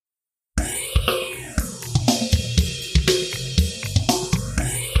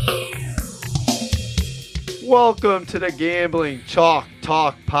Welcome to the Gambling Chalk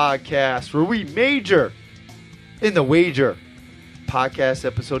Talk podcast, where we major in the wager. Podcast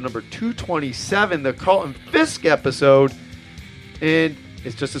episode number 227, the Carlton Fisk episode. And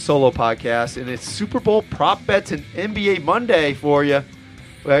it's just a solo podcast, and it's Super Bowl prop bets and NBA Monday for you.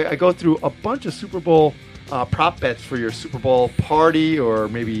 I go through a bunch of Super Bowl prop bets for your Super Bowl party or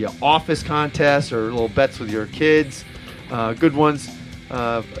maybe an office contest or little bets with your kids. Good ones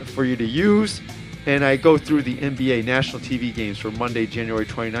for you to use. And I go through the NBA national TV games for Monday, January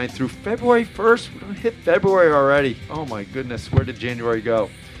 29th through February 1st. We're going to hit February already. Oh my goodness, where did January go?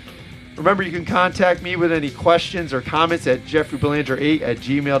 Remember, you can contact me with any questions or comments at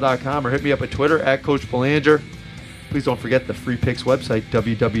jeffreybelanger8@gmail.com or hit me up at Twitter at Coach Belanger. Please don't forget the free picks website,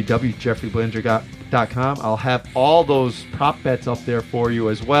 www.jeffreybelanger.com. I'll have all those prop bets up there for you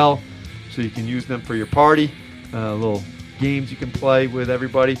as well, so you can use them for your party. Little games you can play with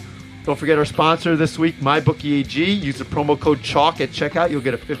everybody. Don't forget our sponsor this week, MyBookieAG. Use the promo code CHALK at checkout. You'll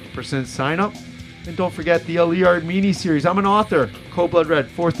get a 50% sign up. And don't forget the Eliard mini-series. I'm an author. Cold Blood Red,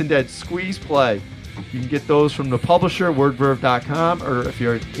 Fourth and Dead, Squeeze Play. You can get those from the publisher, wordverve.com, or if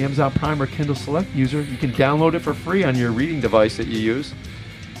you're an Amazon Prime or Kindle Select user, you can download it for free on your reading device that you use.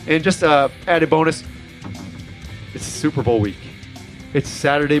 And just added bonus, it's Super Bowl week. It's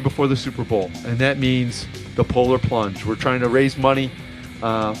Saturday before the Super Bowl, and that means the Polar Plunge. We're trying to raise money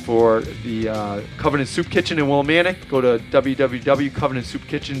for the Covenant Soup Kitchen in Willimantic. Go to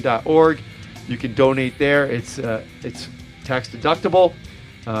www.covenantsoupkitchen.org. You can donate there. It's tax deductible.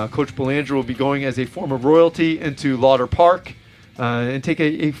 Coach Belanger will be going as a form of royalty into Lauder Park and take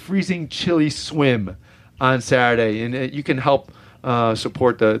a freezing chilly swim on Saturday. And you can help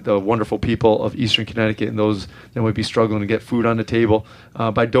support the wonderful people of Eastern Connecticut and those that might be struggling to get food on the table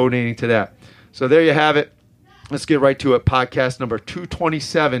by donating to that. So there you have it. Let's get right to it. Podcast number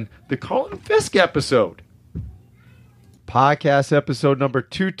 227, the Carlton Fisk episode. Podcast episode number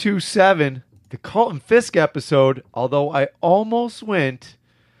 227, the Carlton Fisk episode, although I almost went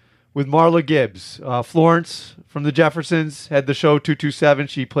with Marla Gibbs. Florence from the Jeffersons had the show 227.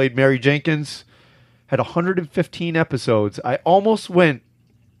 She played Mary Jenkins, had 115 episodes. I almost went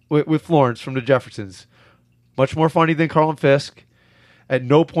with Florence from the Jeffersons. Much more funny than Carlton Fisk. At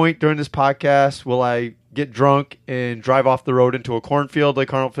no point during this podcast will I get drunk and drive off the road into a cornfield like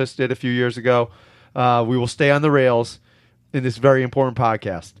Carlton Fisk did a few years ago. We will stay on the rails in this very important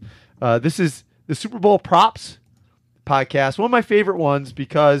podcast. This is the Super Bowl props podcast, one of my favorite ones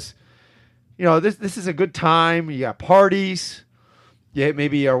because, you know, this is a good time. You got parties. You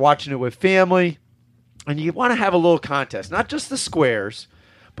maybe you're watching it with family, and you want to have a little contest, not just the squares,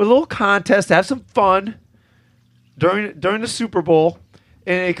 but a little contest. Have some fun during the Super Bowl.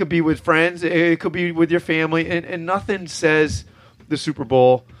 And it could be with friends. It could be with your family. And nothing says the Super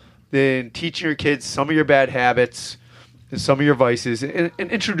Bowl than teaching your kids some of your bad habits and some of your vices and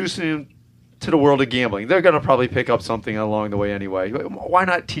introducing them to the world of gambling. They're going to probably pick up something along the way anyway. Why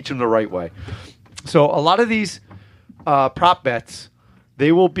not teach them the right way? So a lot of these prop bets,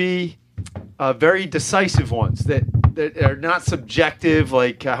 they will be very decisive ones that are not subjective,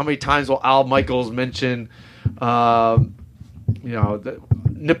 like how many times will Al Michaels mention the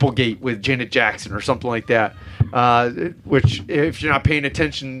Nipplegate with Janet Jackson or something like that, which if you're not paying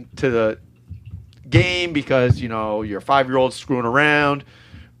attention to the game because, you know, your 5-year-old's screwing around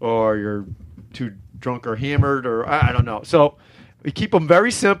or you're too drunk or hammered or I don't know. So we keep them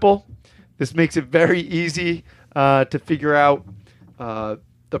very simple. This makes it very easy to figure out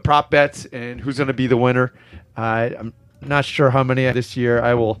the prop bets and who's going to be the winner. I'm not sure how many this year.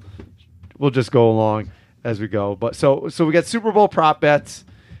 We'll just go along as we go. But so we got Super Bowl prop bets,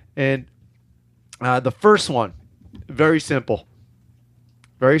 and the first one, very simple.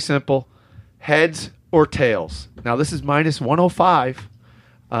 Very simple. Heads or tails. Now this is minus 105.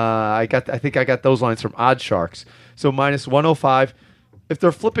 I think I got those lines from Odd Sharks. So minus 105. If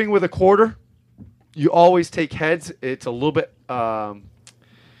they're flipping with a quarter, you always take heads. It's a little bit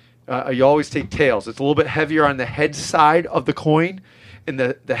you always take tails. It's a little bit heavier on the head side of the coin, and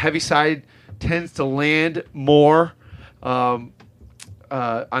the heavy side tends to land more on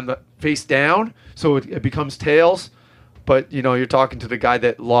the face down, so it becomes tails. But, you know, you're talking to the guy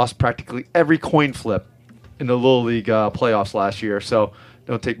that lost practically every coin flip in the Little League playoffs last year, so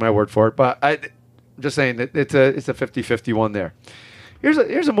don't take my word for it. But I'm just saying that it's a 50-50 one there. Here's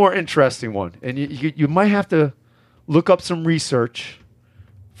a more interesting one, and you might have to look up some research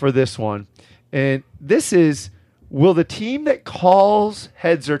for this one. And this is, will the team that calls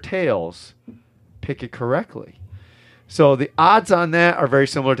heads or tails pick it correctly? So the odds on that are very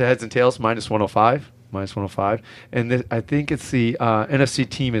similar to heads and tails, minus 105. minus 105. And I think it's the NFC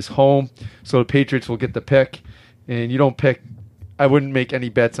team is home, so the Patriots will get the pick. And you don't pick. I wouldn't make any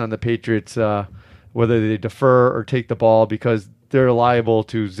bets on the Patriots whether they defer or take the ball because they're liable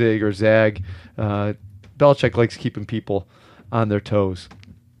to zig or zag. Belichick likes keeping people on their toes.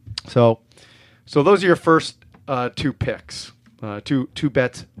 So those are your first two picks, two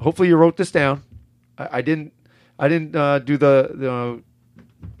bets. Hopefully you wrote this down. I didn't do the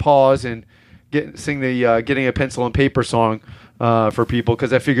pause and sing the getting a pencil and paper song for people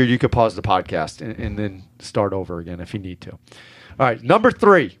because I figured you could pause the podcast and then start over again if you need to. All right, number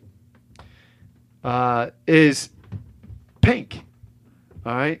 3 is Pink.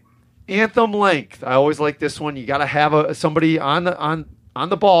 All right, anthem length. I always like this one. You got to have somebody on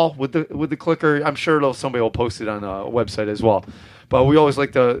the ball with the clicker. I'm sure somebody will post it on a website as well. But we always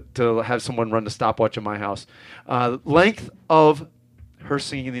like to have someone run the stopwatch in my house. Length of her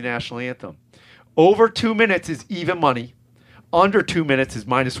singing the national anthem. Over 2 minutes is even money. Under 2 minutes is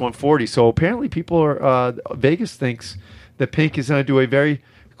minus 140. So apparently people are Vegas thinks that Pink is going to do a very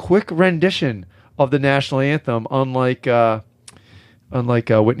quick rendition of the national anthem, unlike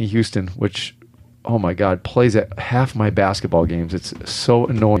Whitney Houston, which, oh my God, plays at half my basketball games. It's so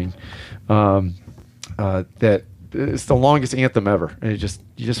annoying that it's the longest anthem ever, and you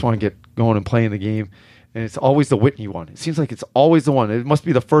just want to get going and playing the game. And it's always the Whitney one. It seems like it's always the one. It must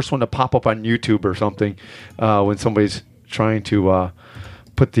be the first one to pop up on YouTube or something when somebody's trying to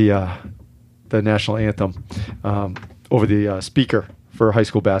put the national anthem over the speaker for high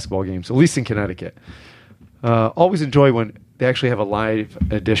school basketball games, at least in Connecticut. Always enjoy when they actually have a live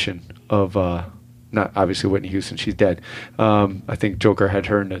edition of, not obviously Whitney Houston, she's dead. I think Joker had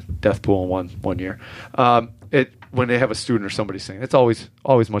her in the death pool one year. When they have a student or somebody sing, it's always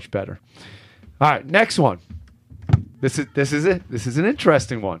much better. All right, next one. This is an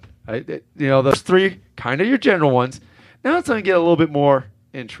interesting one. Those 3 kind of your general ones. Now it's going to get a little bit more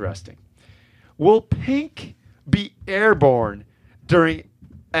interesting. Will Pink be airborne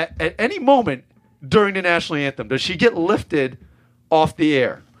at any moment during the national anthem? Does she get lifted off the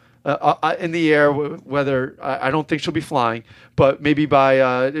air? In the air, whether I don't think she'll be flying, but maybe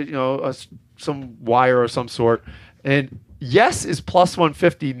by some wire of some sort. And yes is plus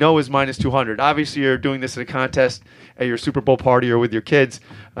 150, no is minus 200. Obviously, you're doing this in a contest at your Super Bowl party or with your kids.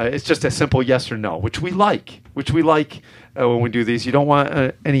 It's just a simple yes or no, which we like when we do these. You don't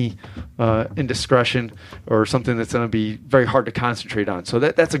want any indiscretion or something that's going to be very hard to concentrate on. So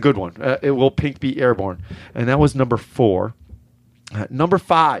that's a good one. Will Pink be airborne? And that was number 4. Number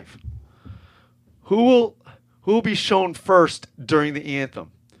 5. Who will be shown first during the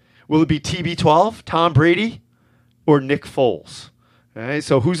anthem? Will it be TB12, Tom Brady, or Nick Foles? Okay,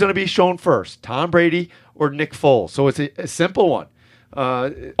 so who's going to be shown first, Tom Brady or Nick Foles? So it's a simple one.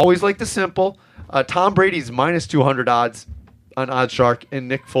 Always like the simple. Tom Brady's minus 200 odds on OddsShark, and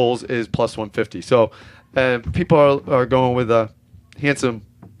Nick Foles is plus 150. So people are going with a handsome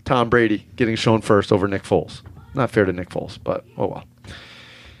Tom Brady getting shown first over Nick Foles. Not fair to Nick Foles, but oh well.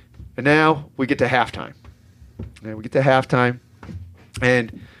 And now we get to halftime.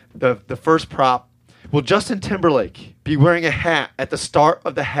 And the first prop, will Justin Timberlake be wearing a hat at the start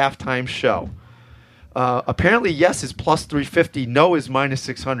of the halftime show? Apparently, yes is plus 350, no is minus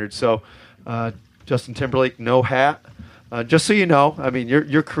 600. So Justin Timberlake, no hat. Just so you know, I mean,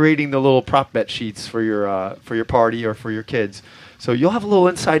 you're creating the little prop bet sheets for your party or for your kids. So you'll have a little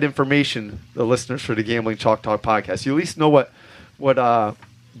inside information, the listeners for the Gambling Chalk Talk podcast. You at least know what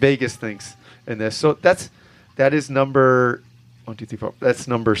Vegas thinks in this. So that is number 1, 2, 3, 4. That's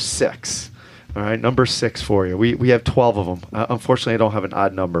number 6. All right, number 6 for you. We have 12 of them. Unfortunately, I don't have an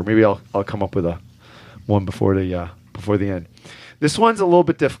odd number. Maybe I'll come up with one before the end. This one's a little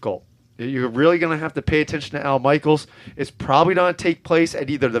bit difficult. You're really going to have to pay attention to Al Michaels. It's probably going to take place at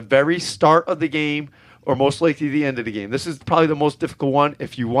either the very start of the game or most likely the end of the game. This is probably the most difficult one.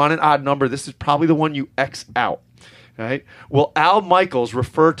 If you want an odd number, this is probably the one you X out. Right? Will Al Michaels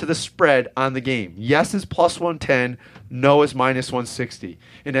refer to the spread on the game? Yes is plus 110, no is minus 160.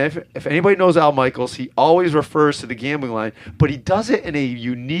 And if anybody knows Al Michaels, he always refers to the gambling line, but he does it in a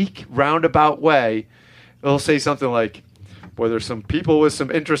unique, roundabout way. He'll say something like, boy, there's some people with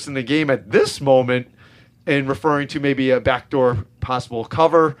some interest in the game at this moment, and referring to maybe a backdoor possible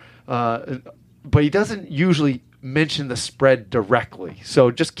cover, but he doesn't usually mention the spread directly.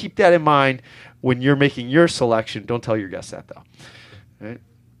 So just keep that in mind when you're making your selection. Don't tell your guests that, though. All right.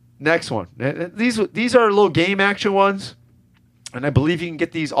 Next one. These are little game action ones, and I believe you can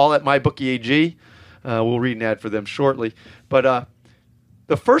get these all at MyBookie AG. We'll read an ad for them shortly. But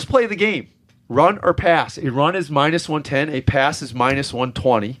the first play of the game, run or pass. A run is minus 110. A pass is minus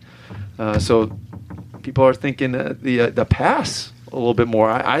 120. So People are thinking the pass a little bit more.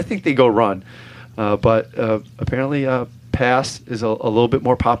 I think they go run, but apparently pass is a little bit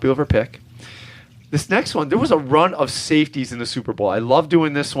more popular pick. This next one, there was a run of safeties in the Super Bowl. I love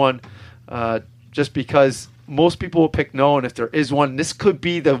doing this one just because most people will pick no, and if there is one, this could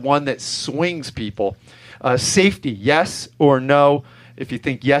be the one that swings people. Safety, yes or no. If you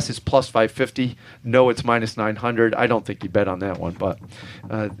think yes, it's plus 550. No, it's minus 900. I don't think you bet on that one, but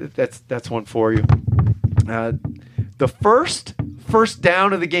that's one for you. The first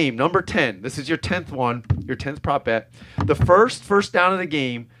down of the game, number 10. This is your 10th one, your 10th prop bet. The first down of the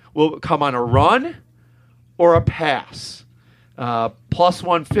game will come on a run or a pass. Plus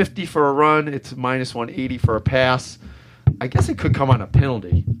 150 for a run. It's minus 180 for a pass. I guess it could come on a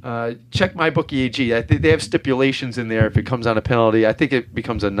penalty. Check MyBookie AG. I think they have stipulations in there. If it comes on a penalty, I think it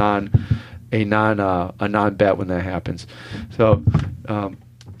becomes a non bet when that happens. So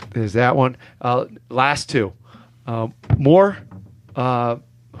there's that one. Last two. More.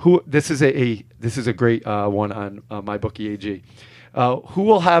 This is a great one on MyBookie AG. Who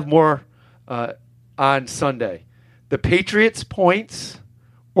will have more on Sunday? The Patriots points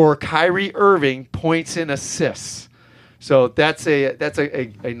or Kyrie Irving points and assists. So that's a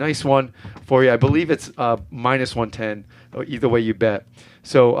nice one for you. I believe it's minus 110. Either way you bet.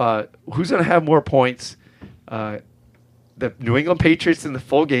 So who's going to have more points? The New England Patriots in the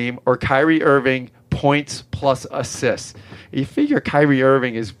full game or Kyrie Irving points plus assists. You figure Kyrie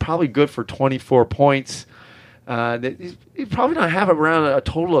Irving is probably good for 24 points. He's probably not have around a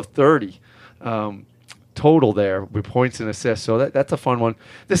total of 30 total there with points and assists. So that's a fun one.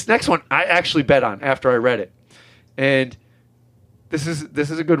 This next one I actually bet on after I read it. And this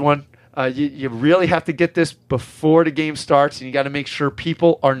is a good one. You really have to get this before the game starts, and you got to make sure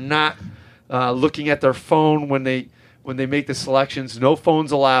people are not looking at their phone when they make the selections. No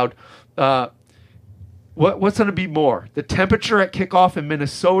phones allowed. What's going to be more? The temperature at kickoff in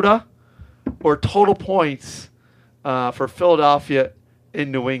Minnesota or total points for Philadelphia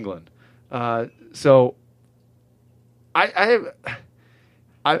in New England? So I'm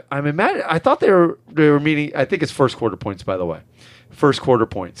imagine. I thought they were meaning. I think it's first quarter points. By the way, first quarter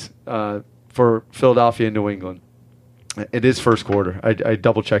points for Philadelphia and New England. It is first quarter. I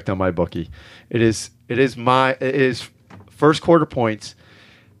double checked on MyBookie. It is first quarter points,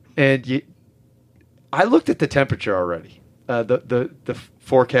 and I looked at the temperature already. The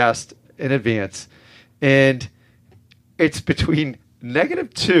forecast in advance, and it's between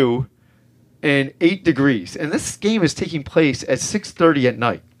 -2 and 8 degrees. And this game is taking place at 6:30 at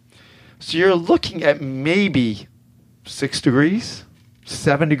night. So you're looking at maybe 6 degrees,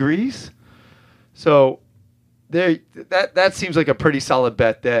 7 degrees. So that seems like a pretty solid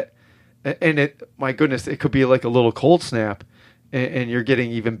bet. And my goodness, it could be like a little cold snap, and you're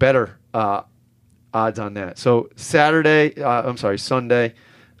getting even better odds on that. So Sunday.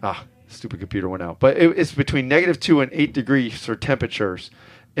 Stupid computer went out. But it's between -2 and 8 degrees for temperatures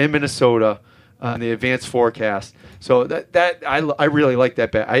in Minnesota. The advanced forecast. So I really like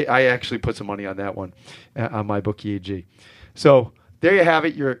that bet. I actually put some money on that one on MyBookie AG. So there you have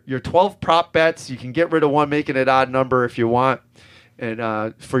it. Your 12 prop bets. You can get rid of one, making it odd number if you want,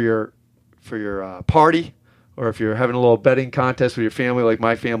 and for your party, or if you're having a little betting contest with your family, like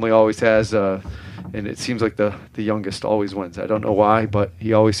my family always has. And it seems like the youngest always wins. I don't know why, but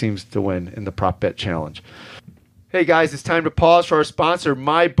he always seems to win in the prop bet challenge. Hey guys, it's time to pause for our sponsor,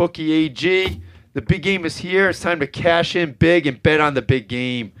 MyBookie AG. The big game is here. It's time to cash in big and bet on the big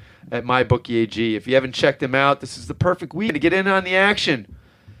game at MyBookie AG. If you haven't checked them out, this is the perfect week to get in on the action.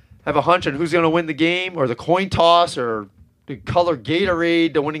 Have a hunch on who's going to win the game, or the coin toss, or the color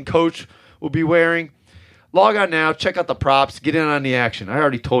Gatorade the winning coach will be wearing. Log on now, check out the props, get in on the action. I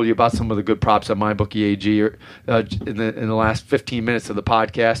already told you about some of the good props at MyBookie AG in the last 15 minutes of the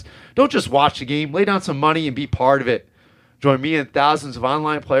podcast. Don't just watch the game. Lay down some money and be part of it. Join me and thousands of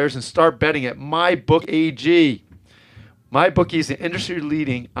online players and start betting at MyBookie AG. MyBookie is an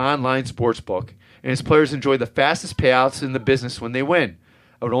industry-leading online sportsbook, and its players enjoy the fastest payouts in the business when they win.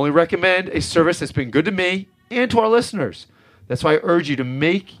 I would only recommend a service that's been good to me and to our listeners. That's why I urge you to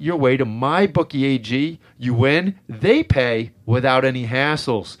make your way to MyBookie AG. You win, they pay without any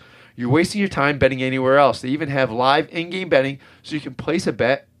hassles. You're wasting your time betting anywhere else. They even have live in-game betting so you can place a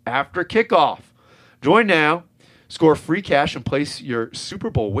bet after kickoff. Join now, score free cash, and place your Super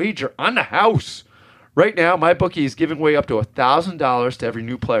Bowl wager on the house. Right now, MyBookie is giving away up to $1,000 to every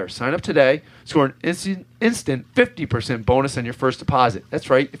new player. Sign up today, score an instant 50% bonus on your first deposit. That's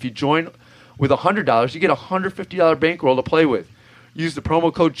right. If you join with $100, you get a $150 bankroll to play with. Use the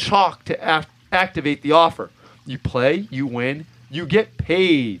promo code CHALK to activate the offer. You play, you win, you get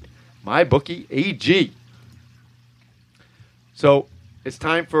paid. MyBookie AG. So it's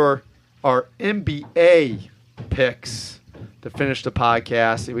time for our NBA picks to finish the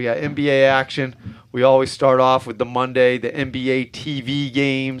podcast. We got NBA action. We always start off with the Monday, the NBA TV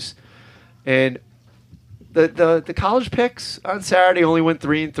games. And the college picks on Saturday only went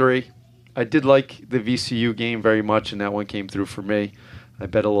 3-3. I did like the VCU game very much, and that one came through for me. I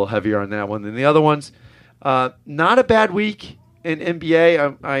bet a little heavier on that one than the other ones. Not a bad week in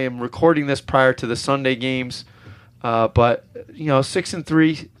NBA. I am recording this prior to the Sunday games, but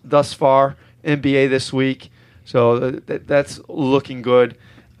 6-3 thus far NBA this week, so that's looking good.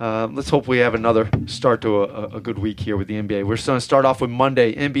 Let's hope we have another start to a good week here with the NBA. We're going to start off with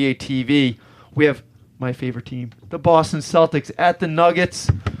Monday NBA TV. We have my favorite team, the Boston Celtics, at the Nuggets.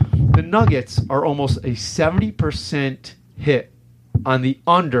 The Nuggets are almost a 70% hit on the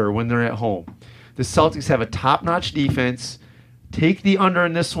under when they're at home. The Celtics have a top-notch defense. Take the under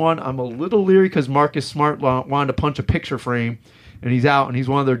in this one. I'm a little leery because Marcus Smart wanted to punch a picture frame, and he's out, and he's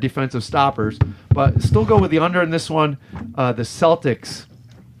one of their defensive stoppers. But still go with the under in this one. The Celtics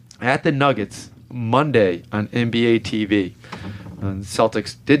at the Nuggets Monday on NBA TV. The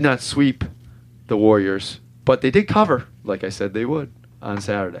Celtics did not sweep the Warriors, but they did cover, like I said they would, on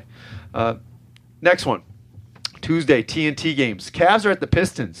Saturday. Next one, Tuesday, TNT games. Cavs are at the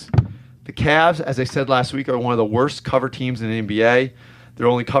Pistons. The Cavs, as I said last week, are one of the worst cover teams in the NBA. They're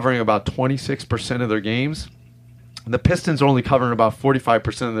only covering about 26% of their games. The Pistons are only covering about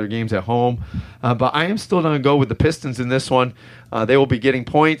 45% of their games at home. But I am still going to go with the Pistons in this one. They will be getting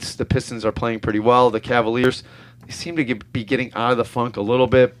points. The Pistons are playing pretty well. The Cavaliers, they seem to be getting out of the funk a little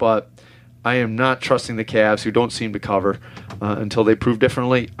bit, but I am not trusting the Cavs, who don't seem to cover until they prove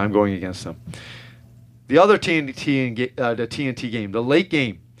differently. I'm going against them. The other TNT game, the late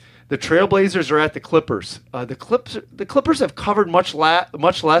game. The Trailblazers are at the Clippers. The Clippers have covered much less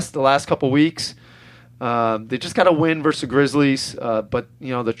the last couple weeks. They just got a win versus the Grizzlies, but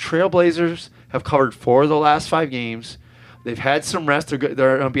the Trailblazers have covered 4 of the last 5 games. They've had some rest. They're going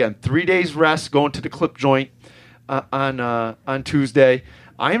to be on 3 days rest, going to the clip joint on Tuesday.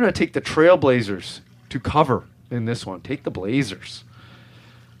 I am going to take the Trailblazers to cover in this one. Take the Blazers.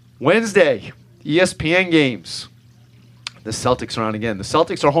 Wednesday, ESPN games. The Celtics are on again. The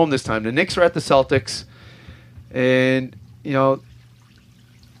Celtics are home this time. The Knicks are at the Celtics. And, the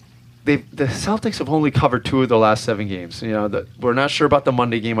Celtics have only covered 2 of the last 7 games. We're not sure about the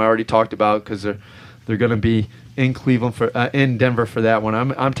Monday game I already talked about because they're going to be in Cleveland in Denver for that one.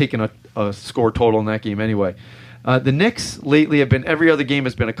 I'm taking a score total in that game anyway. The Knicks lately have been, every other game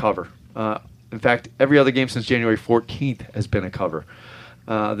has been a cover. In fact, every other game since January 14th has been a cover.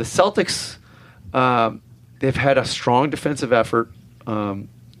 The Celtics, they've had a strong defensive effort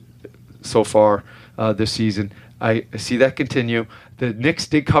so far this season. I see that continue. The Knicks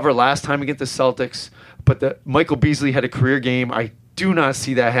did cover last time against the Celtics, but Michael Beasley had a career game. I do not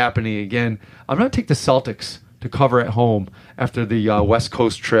see that happening again. I'm going to take the Celtics to cover at home after the West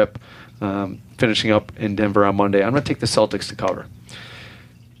Coast trip. Finishing up in Denver on Monday. I'm going to take the Celtics to cover.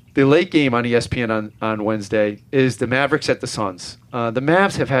 The late game on ESPN on Wednesday is the Mavericks at the Suns. The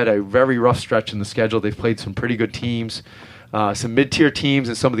Mavs have had a very rough stretch in the schedule. They've played some pretty good teams, some mid-tier teams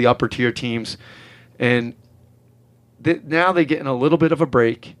and some of the upper-tier teams. And now they're getting a little bit of a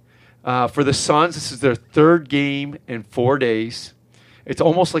break. For the Suns, this is their 3rd game in 4 days. It's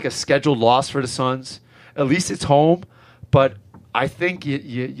almost like a scheduled loss for the Suns. At least it's home, but I think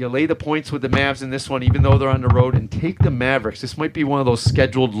you lay the points with the Mavs in this one, even though they're on the road, and take the Mavericks. This might be one of those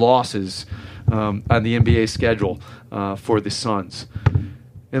scheduled losses on the NBA schedule for the Suns.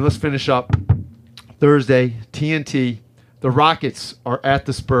 And let's finish up Thursday, TNT. The Rockets are at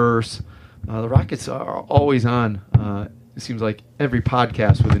the Spurs. The Rockets are always on, it seems like, every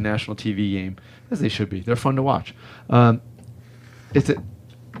podcast with a national TV game, as they should be. They're fun to watch. It's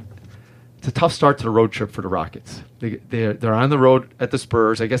a tough start to the road trip for the Rockets. They're on the road at the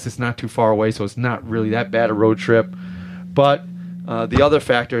Spurs. I guess it's not too far away, so it's not really that bad a road trip. But the other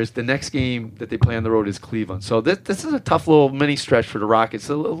factor is the next game that they play on the road is Cleveland. So this is a tough little mini stretch for the Rockets.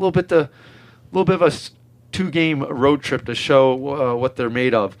 A little bit of a 2-game road trip to show what they're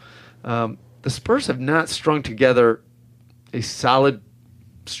made of. The Spurs have not strung together a solid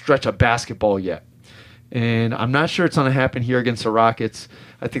stretch of basketball yet. And I'm not sure it's going to happen here against the Rockets.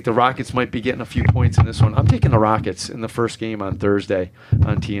 I think the Rockets might be getting a few points in this one. I'm taking the Rockets in the first game on Thursday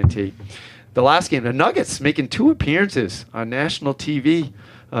on TNT. The last game, the Nuggets making 2 appearances on national TV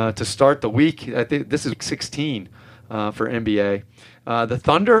to start the week. I think this is 16 for NBA. The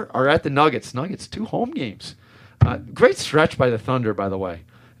Thunder are at the Nuggets. Nuggets, 2 home games. Great stretch by the Thunder, by the way.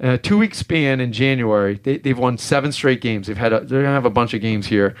 2-week span in January, they've won 7 straight games. They're going to have a bunch of games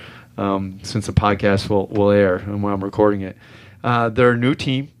here since the podcast will air and when I'm recording it. They're a new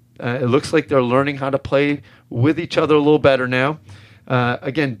team. It looks like they're learning how to play with each other a little better now.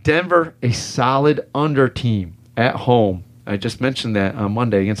 Again, Denver, a solid under team at home. I just mentioned that on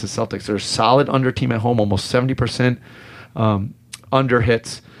Monday against the Celtics. They're a solid under team at home, almost 70% under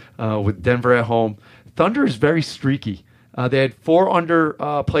hits with Denver at home. Thunder is very streaky. They had 4 under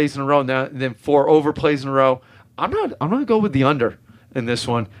plays in a row, now then 4 over plays in a row. I'm going to go with the under in this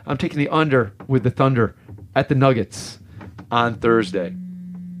one. I'm taking the under with the Thunder at the Nuggets on Thursday.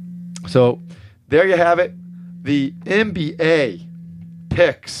 So there you have it. The NBA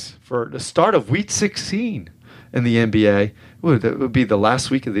picks for the start of Week 16 in the NBA. Ooh, that would be the last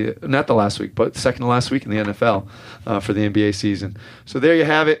week of the, not the last week, but second to last week in the NFL for the NBA season. So there you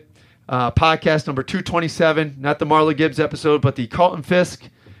have it. Podcast number 227, not the Marla Gibbs episode, but the Carlton Fisk.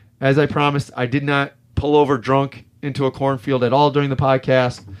 As I promised, I did not pull over drunk into a cornfield at all during the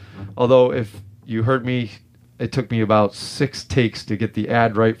podcast. Although if you heard me, it took me about 6 takes to get the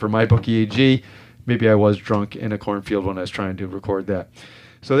ad right for MyBookie AG. Maybe I was drunk in a cornfield when I was trying to record that.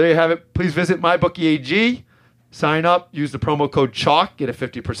 So there you have it. Please visit MyBookie AG. Sign up. Use the promo code CHALK. Get a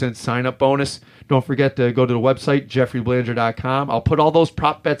 50% sign-up bonus. Don't forget to go to the website, jeffreybelanger.com. I'll put all those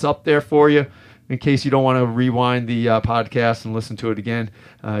prop bets up there for you in case you don't want to rewind the podcast and listen to it again.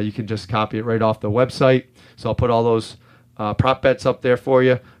 You can just copy it right off the website. So I'll put all those prop bets up there for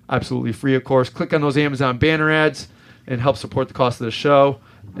you. Absolutely free, of course. Click on those Amazon banner ads and help support the cost of the show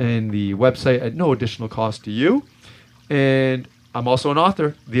and the website at no additional cost to you. And I'm also an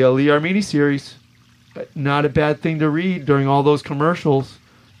author, the Ali Armeni series. Not a bad thing to read during all those commercials.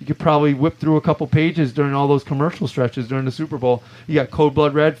 You could probably whip through a couple pages during all those commercial stretches during the Super Bowl. You got Cold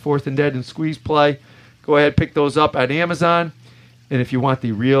Blood Red, Fourth and Dead, and Squeeze Play. Go ahead, pick those up at Amazon. And if you want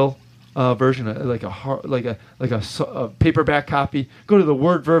the real version, like a paperback copy, go to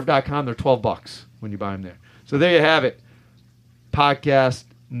thewordverve.com. They're $12 when you buy them there. So there you have it. Podcast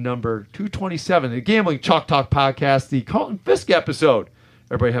number 227, the Gambling Chalk Talk podcast, the Carlton Fisk episode.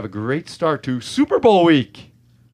 Everybody have a great start to Super Bowl week.